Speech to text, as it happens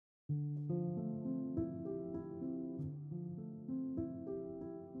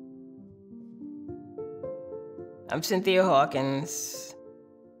I'm Cynthia Hawkins.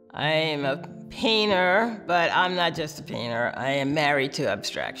 I am a painter, but I'm not just a painter. I am married to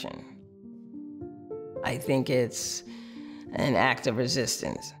abstraction. I think it's an act of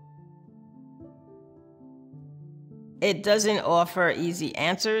resistance. It doesn't offer easy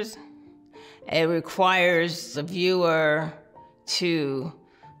answers. It requires the viewer to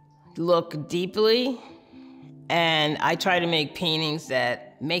look deeply, and I try to make paintings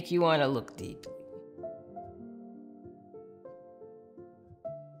that make you want to look deeply.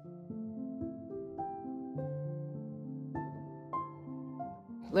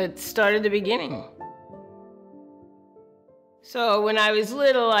 Let's start at the beginning. So when I was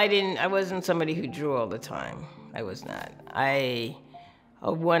little, I wasn't somebody who drew all the time. I was not. I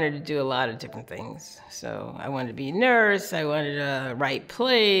wanted to do a lot of different things. So I wanted to be a nurse, I wanted to write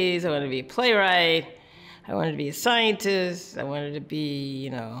plays, I wanted to be a playwright, I wanted to be a scientist, I wanted to be,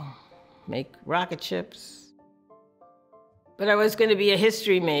 make rocket ships. But I was going to be a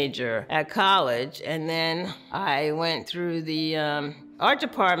history major at college, and then I went through the art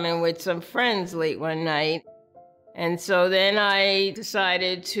department with some friends late one night. And so then I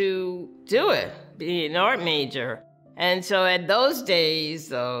decided to do it, be an art major. And so at those days,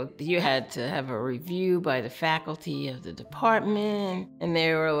 though, you had to have a review by the faculty of the department. And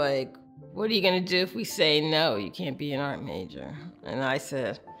they were like, what are you going to do if we say no, you can't be an art major? And I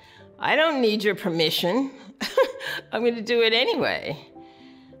said, I don't need your permission. I'm going to do it anyway.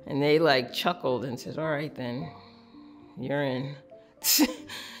 And they chuckled and said, all right, then, you're in.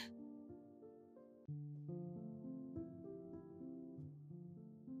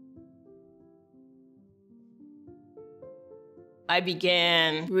 I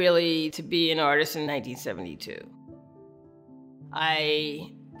began really to be an artist in 1972.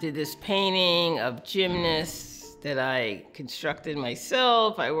 I did this painting of gymnasts that I constructed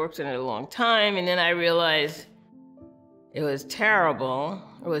myself. I worked on it a long time, and then I realized it was terrible.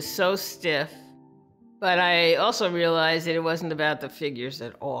 It was so stiff. But I also realized that it wasn't about the figures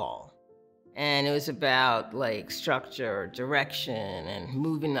at all. And it was about structure, direction, and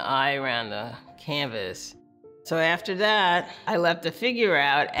moving the eye around the canvas. So after that, I left the figure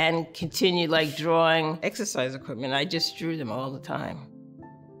out and continued drawing exercise equipment. I just drew them all the time.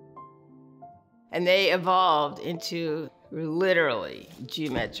 And they evolved into literally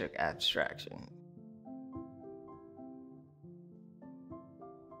geometric abstraction.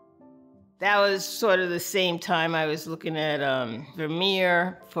 That was sort of the same time I was looking at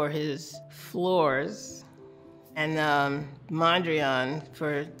Vermeer for his floors and Mondrian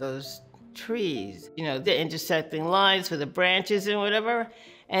for those trees, the intersecting lines for the branches and whatever.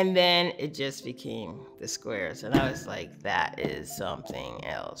 And then it just became the squares. And I was like, that is something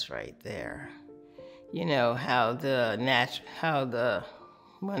else right there. How the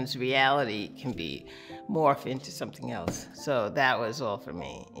one's reality can be morphed into something else. So that was all for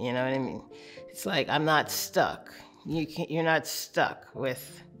me. You know what I mean? It's like I'm not stuck. You're not stuck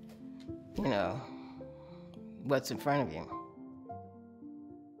with, what's in front of you.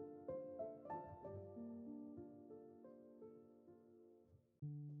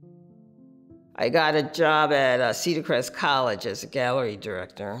 I got a job at Cedar Crest College as a gallery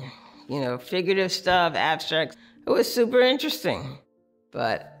director. Figurative stuff, abstract. It was super interesting.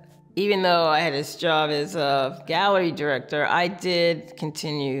 But even though I had this job as a gallery director, I did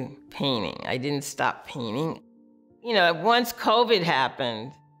continue painting. I didn't stop painting. Once COVID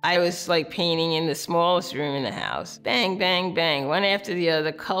happened, I was painting in the smallest room in the house. Bang, bang, bang, one after the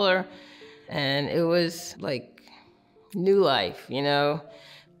other, color. And it was new life,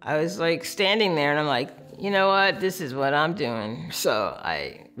 I was standing there and I'm like, you know what, this is what I'm doing. So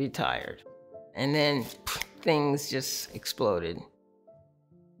I retired. And then things just exploded.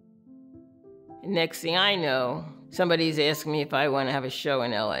 And next thing I know, somebody's asking me if I want to have a show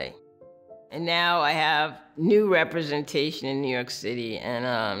in LA. And now I have new representation in New York City,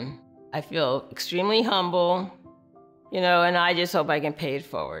 and I feel extremely humble, and I just hope I can pay it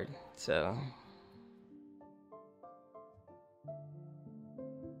forward, so.